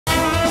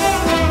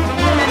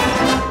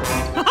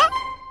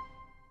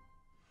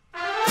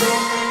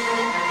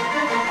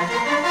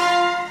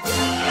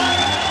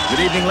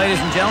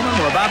Ladies and gentlemen,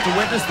 we're about to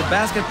witness the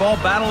basketball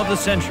battle of the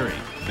century.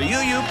 The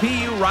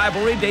UU-PU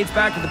rivalry dates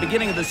back to the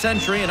beginning of the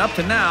century, and up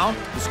to now,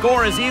 the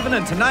score is even,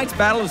 and tonight's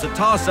battle is a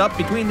toss-up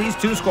between these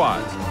two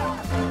squads.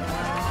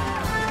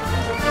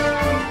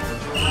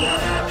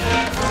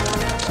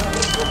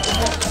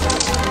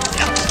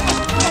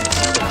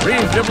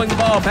 Reeves dribbling the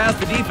ball past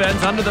the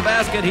defense under the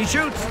basket. He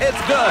shoots.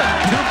 It's good.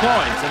 2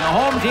 points, and the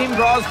home team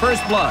draws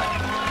first blood.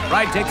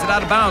 Wright takes it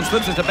out of bounds,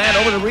 flips it to Band,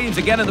 over to Reeves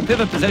again in the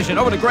pivot position,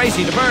 over to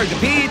Gracie, to Berg, to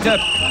P, to...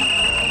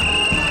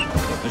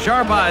 The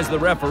sharp eyes of the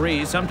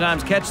referees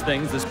sometimes catch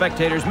things the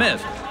spectators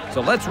miss. So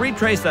let's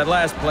retrace that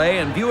last play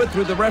and view it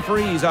through the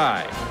referee's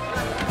eye.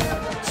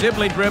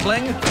 Sibley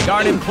dribbling,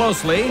 guard him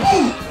closely,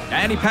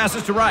 and he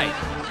passes to Wright.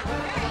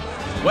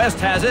 West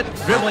has it,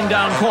 dribbling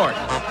down court.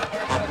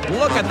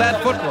 Look at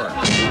that footwork.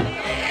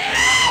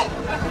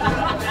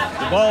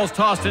 The ball's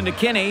tossed into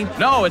Kinney.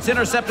 No, it's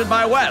intercepted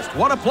by West.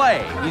 What a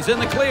play. He's in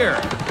the clear.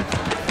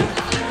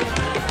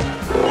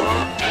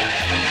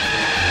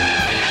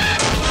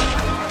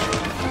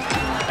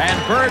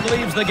 And Berg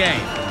leaves the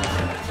game.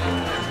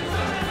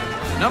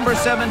 Number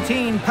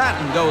 17,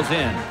 Patton, goes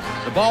in.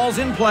 The ball's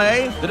in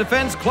play. The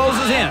defense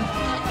closes in.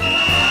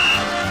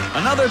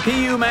 Another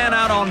PU man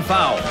out on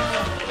foul.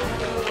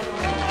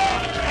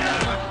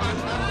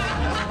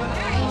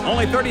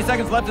 Only 30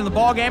 seconds left in the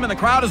ball game, and the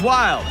crowd is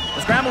wild.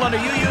 The scramble under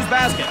UU's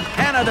basket.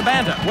 Hannah to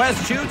Banta.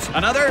 West shoots.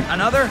 Another.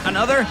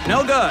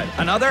 No good.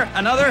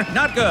 Another.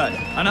 Not good.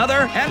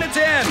 Another, and it's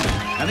in.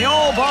 And the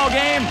old ball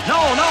game. No,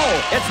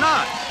 it's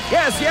not.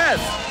 Yes.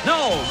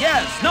 No,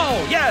 yes.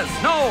 No, yes.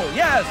 No,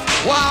 yes.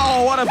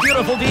 Wow, what a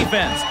beautiful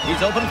defense.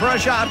 He's open for a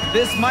shot.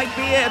 This might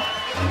be it.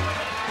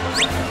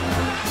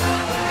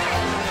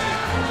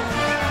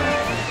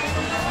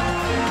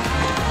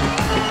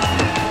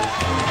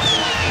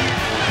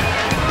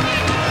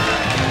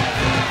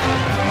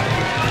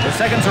 The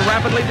seconds are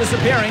rapidly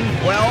disappearing.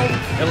 12,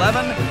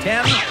 11,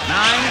 10, 9,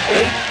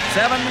 8,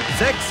 7,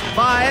 6,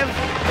 5.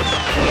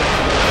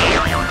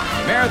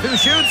 Marathu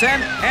shoots,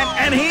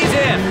 and he's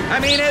in. I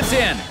mean, it's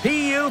in.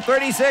 PU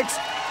 36,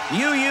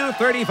 UU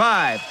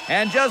 35.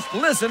 And just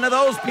listen to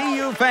those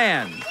PU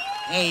fans.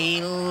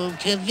 Hail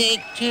to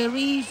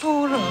victory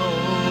for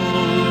all.